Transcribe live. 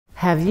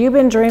Have you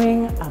been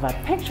dreaming of a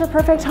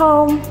picture-perfect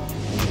home?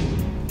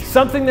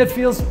 Something that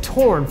feels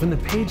torn from the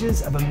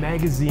pages of a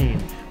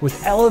magazine,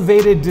 with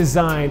elevated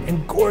design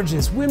and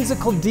gorgeous,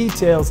 whimsical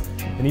details,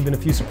 and even a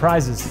few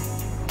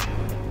surprises.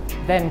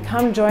 Then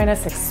come join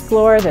us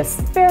explore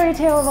this fairy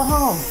tale of a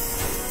home.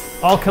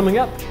 All coming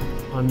up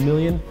on $1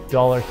 Million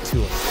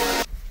Tour.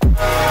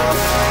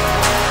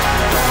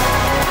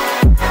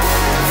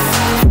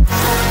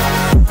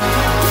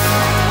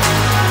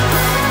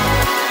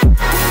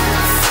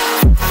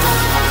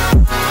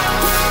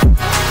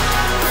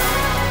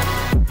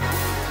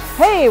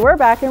 Hey, we're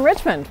back in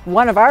Richmond,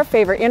 one of our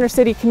favorite inner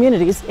city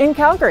communities in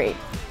Calgary.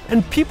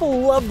 And people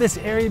love this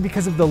area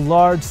because of the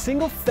large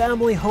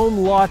single-family home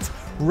lots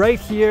right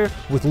here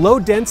with low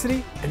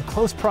density and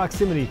close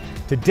proximity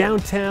to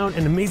downtown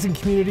and amazing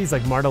communities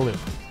like Marda Loop.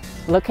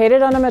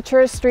 Located on a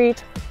mature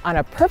street on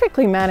a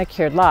perfectly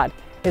manicured lot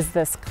is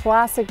this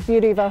classic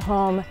beauty of a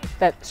home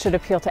that should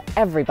appeal to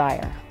every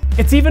buyer.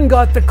 It's even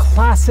got the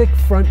classic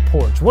front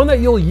porch, one that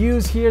you'll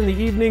use here in the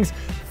evenings,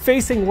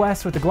 facing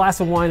west with a glass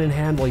of wine in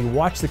hand while you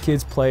watch the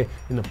kids play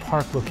in the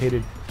park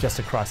located just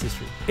across the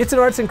street. It's an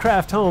arts and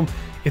craft home.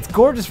 It's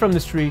gorgeous from the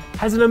street,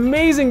 has an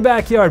amazing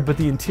backyard, but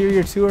the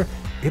interior tour,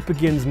 it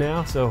begins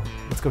now, so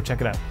let's go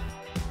check it out.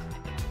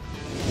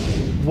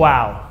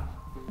 Wow.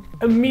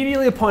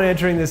 Immediately upon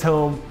entering this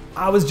home,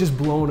 I was just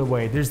blown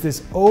away. There's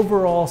this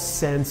overall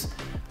sense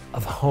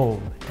of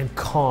home and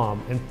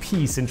calm and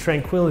peace and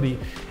tranquility,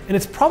 and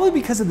it's probably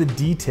because of the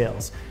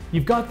details.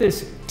 You've got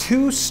this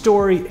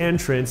two-story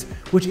entrance,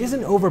 which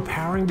isn't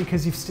overpowering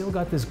because you've still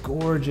got this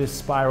gorgeous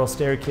spiral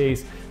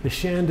staircase, the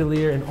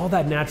chandelier, and all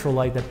that natural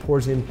light that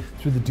pours in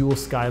through the dual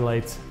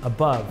skylights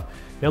above.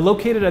 Now,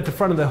 located at the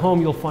front of the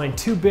home, you'll find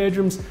 2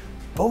 bedrooms,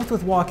 both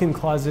with walk-in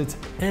closets,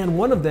 and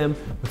one of them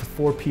with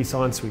a 4-piece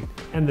ensuite.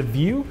 And the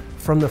view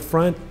from the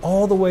front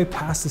all the way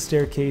past the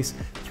staircase,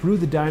 through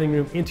the dining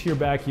room into your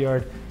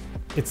backyard,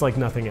 it's like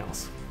nothing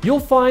else. You'll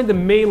find the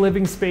main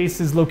living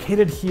spaces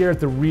located here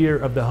at the rear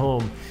of the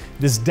home.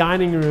 This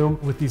dining room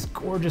with these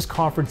gorgeous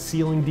coffered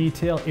ceiling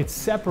detail, it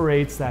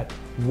separates that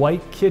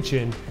white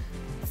kitchen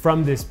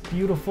from this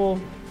beautiful,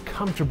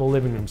 comfortable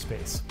living room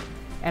space.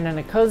 And in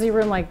a cozy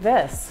room like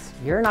this,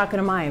 you're not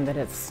going to mind that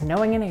it's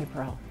snowing in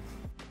April.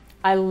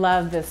 I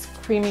love this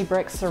creamy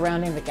brick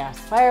surrounding the gas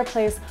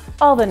fireplace,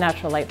 all the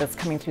natural light that's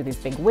coming through these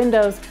big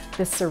windows.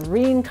 This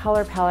serene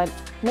color palette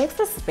makes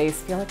the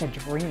space feel like a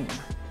dream.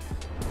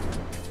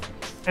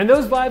 And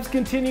those vibes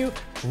continue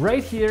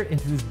right here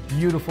into this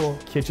beautiful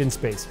kitchen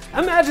space.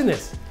 Imagine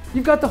this.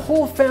 You've got the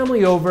whole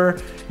family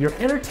over, you're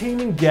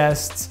entertaining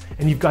guests,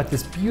 and you've got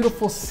this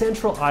beautiful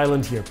central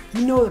island here.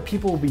 You know that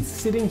people will be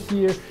sitting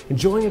here,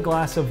 enjoying a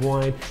glass of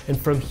wine,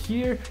 and from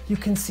here, you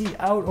can see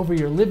out over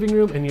your living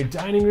room and your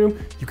dining room.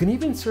 You can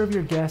even serve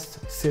your guests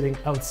sitting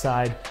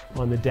outside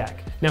on the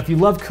deck. Now, if you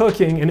love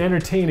cooking and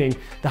entertaining,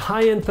 the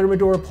high-end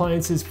Thermador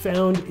appliances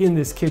found in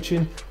this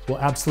kitchen will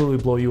absolutely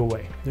blow you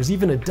away. There's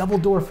even a double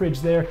door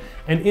fridge there,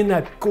 and in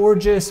that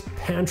gorgeous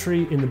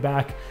pantry in the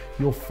back,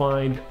 you'll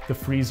find the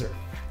freezer.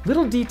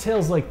 Little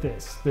details like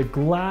this, the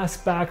glass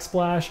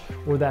backsplash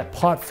or that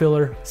pot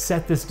filler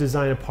set this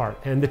design apart.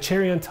 And the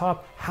cherry on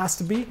top has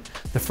to be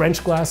the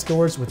French glass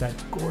doors with that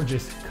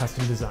gorgeous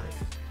custom design.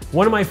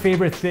 One of my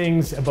favorite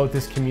things about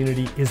this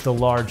community is the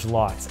large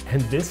lots,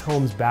 and this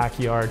home's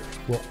backyard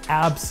will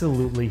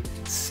absolutely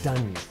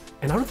stun you.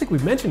 And I don't think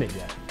we've mentioned it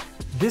yet.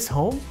 This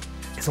home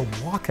is a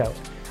walkout.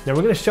 Now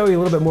we're going to show you a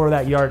little bit more of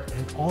that yard,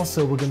 and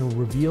also we're going to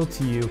reveal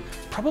to you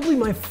probably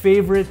my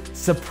favorite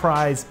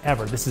surprise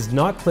ever. This is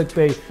not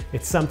clickbait,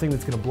 it's something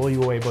that's going to blow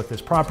you away about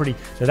this property.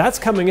 Now that's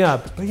coming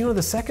up, but you know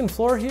the second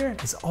floor here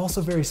is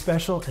also very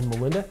special, and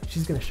Melinda,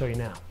 she's going to show you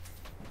now.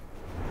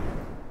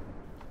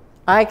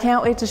 I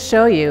can't wait to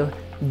show you.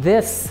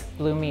 This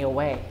blew me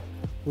away.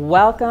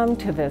 Welcome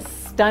to this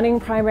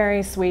stunning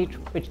primary suite,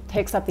 which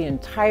takes up the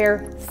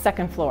entire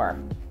second floor.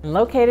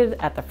 Located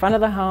at the front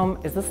of the home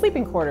is the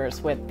sleeping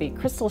quarters with the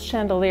crystal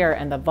chandelier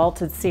and the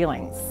vaulted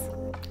ceilings.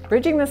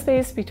 Bridging the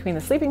space between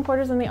the sleeping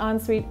quarters and the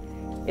ensuite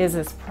is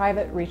this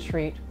private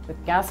retreat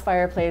with gas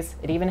fireplace.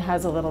 It even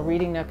has a little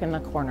reading nook in the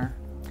corner.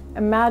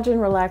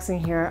 Imagine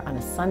relaxing here on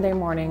a Sunday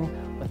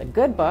morning with a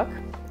good book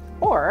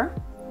or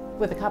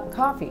with a cup of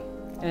coffee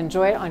and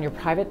enjoy it on your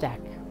private deck.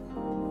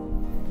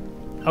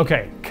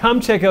 Okay, come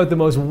check out the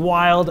most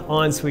wild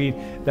ensuite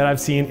that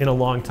I've seen in a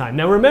long time.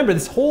 Now remember,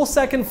 this whole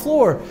second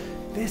floor,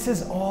 this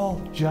is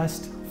all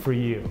just for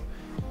you.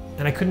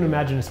 And I couldn't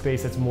imagine a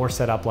space that's more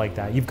set up like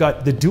that. You've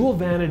got the dual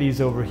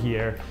vanities over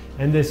here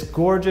and this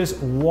gorgeous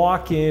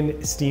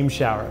walk-in steam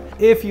shower.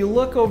 If you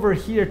look over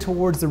here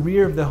towards the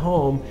rear of the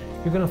home,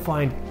 you're gonna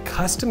find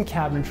custom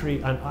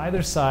cabinetry on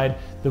either side,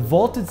 the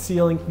vaulted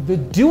ceiling, the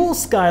dual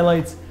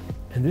skylights,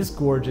 and this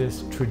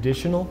gorgeous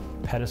traditional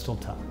pedestal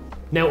tub.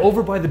 Now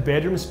over by the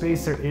bedroom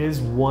space, there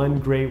is one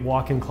great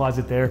walk-in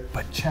closet there,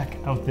 but check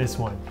out this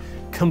one.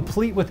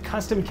 Complete with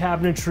custom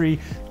cabinetry,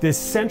 this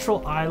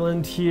central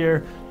island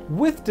here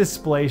with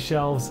display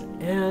shelves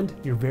and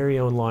your very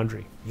own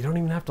laundry. You don't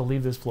even have to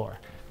leave this floor.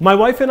 My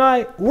wife and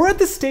I, we're at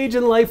the stage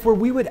in life where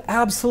we would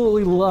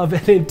absolutely love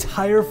an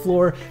entire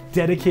floor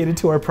dedicated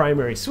to our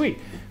primary suite.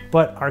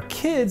 But our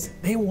kids,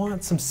 they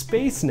want some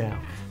space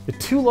now. The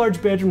 2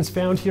 large bedrooms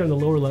found here on the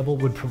lower level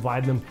would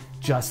provide them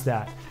just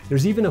that.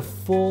 There's even a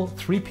full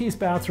 3-piece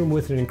bathroom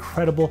with an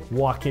incredible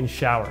walk-in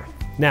shower.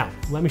 Now,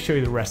 let me show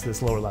you the rest of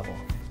this lower level.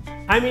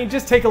 I mean,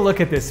 just take a look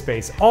at this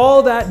space.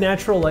 All that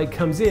natural light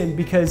comes in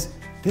because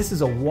this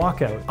is a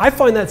walkout. I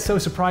find that so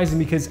surprising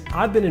because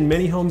I've been in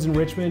many homes in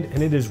Richmond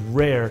and it is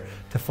rare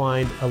to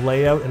find a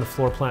layout and a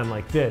floor plan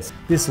like this.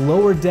 This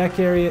lower deck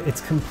area, it's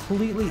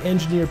completely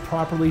engineered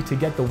properly to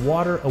get the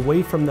water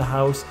away from the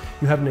house.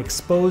 You have an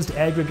exposed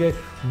aggregate,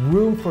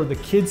 room for the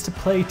kids to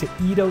play, to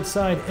eat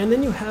outside, and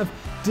then you have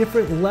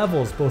different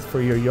levels, both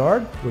for your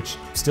yard, which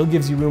still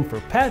gives you room for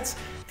pets,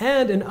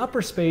 and an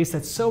upper space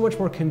that's so much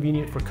more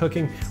convenient for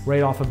cooking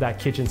right off of that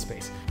kitchen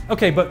space.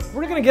 Okay, but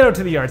we're gonna get out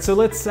to the yard, so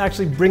let's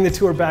actually bring the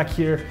tour back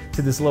here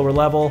to this lower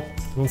level.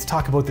 And let's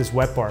talk about this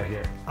wet bar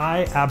here.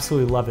 I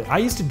absolutely love it. I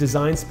used to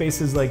design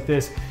spaces like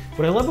this.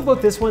 What I love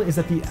about this one is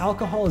that the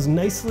alcohol is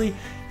nicely,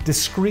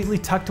 discreetly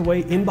tucked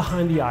away in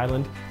behind the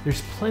island.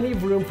 There's plenty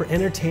of room for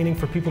entertaining,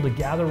 for people to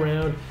gather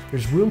around.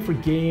 There's room for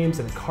games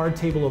and a card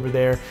table over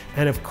there.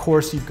 And of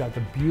course, you've got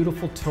the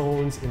beautiful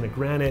tones in the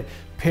granite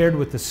paired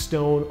with the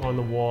stone on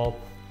the wall.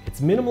 It's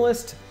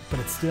minimalist, but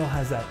it still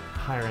has that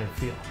higher end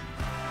feel.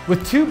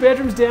 With 2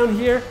 bedrooms down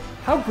here,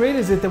 how great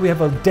is it that we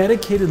have a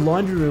dedicated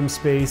laundry room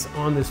space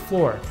on this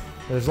floor?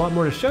 There's a lot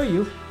more to show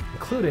you,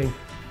 including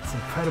this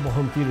incredible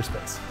home theater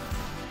space.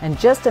 And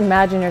just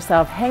imagine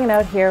yourself hanging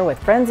out here with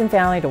friends and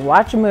family to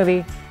watch a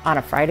movie on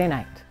a Friday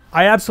night.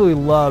 I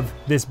absolutely love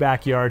this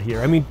backyard here.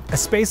 I mean, a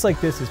space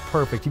like this is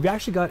perfect. You've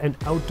actually got an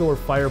outdoor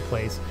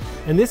fireplace,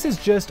 and this is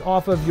just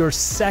off of your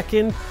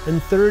 2nd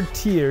and 3rd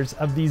tiers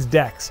of these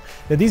decks.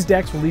 Now, these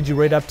decks will lead you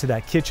right up to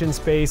that kitchen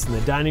space and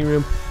the dining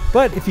room,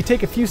 but if you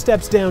take a few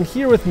steps down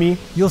here with me,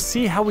 you'll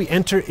see how we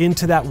enter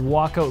into that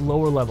walkout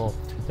lower level.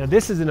 Now,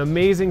 this is an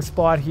amazing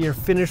spot here,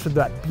 finished with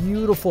that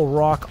beautiful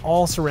rock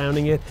all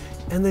surrounding it.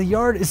 And the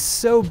yard is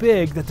so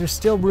big that there's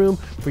still room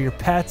for your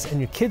pets and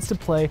your kids to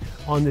play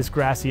on this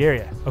grassy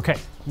area. Okay,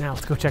 now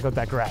let's go check out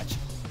that garage.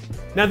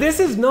 Now, this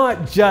is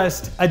not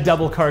just a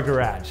double car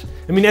garage.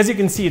 I mean, as you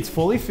can see, it's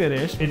fully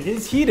finished. It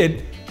is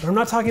heated, but I'm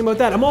not talking about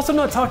that. I'm also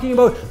not talking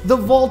about the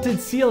vaulted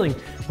ceiling.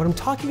 What I'm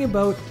talking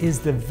about is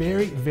the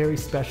very, very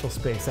special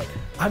space that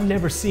I've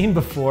never seen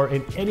before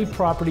in any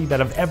property that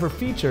I've ever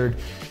featured.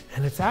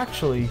 And it's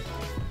actually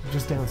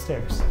just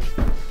downstairs.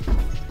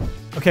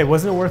 Okay,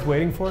 wasn't it worth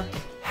waiting for?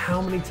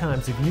 How many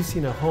times have you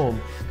seen a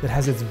home that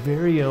has its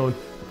very own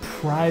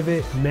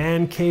private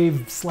man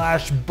cave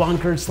slash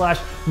bunker slash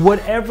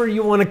whatever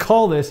you want to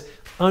call this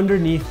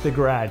underneath the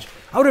garage?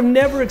 I would have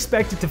never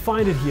expected to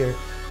find it here,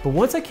 but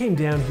once I came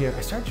down here,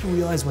 I started to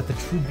realize what the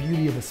true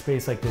beauty of a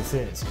space like this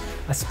is.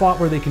 A spot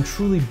where they can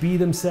truly be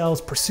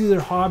themselves, pursue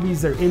their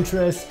hobbies, their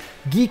interests,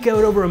 geek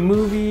out over a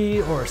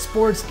movie or a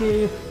sports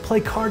game, play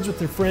cards with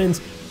their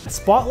friends. A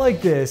spot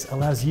like this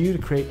allows you to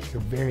create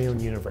your very own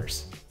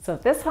universe. So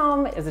if this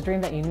home is a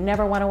dream that you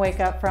never want to wake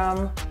up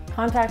from,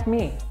 contact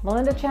me,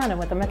 Melinda Channon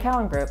with the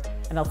McCallum Group,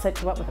 and I'll set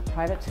you up with a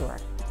private tour.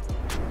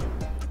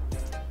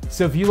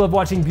 So if you love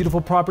watching beautiful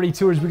property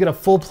tours, we got a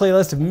full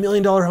playlist of $1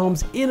 million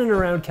homes in and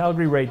around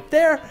Calgary right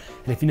there.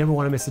 And if you never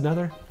want to miss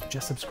another,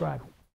 just subscribe.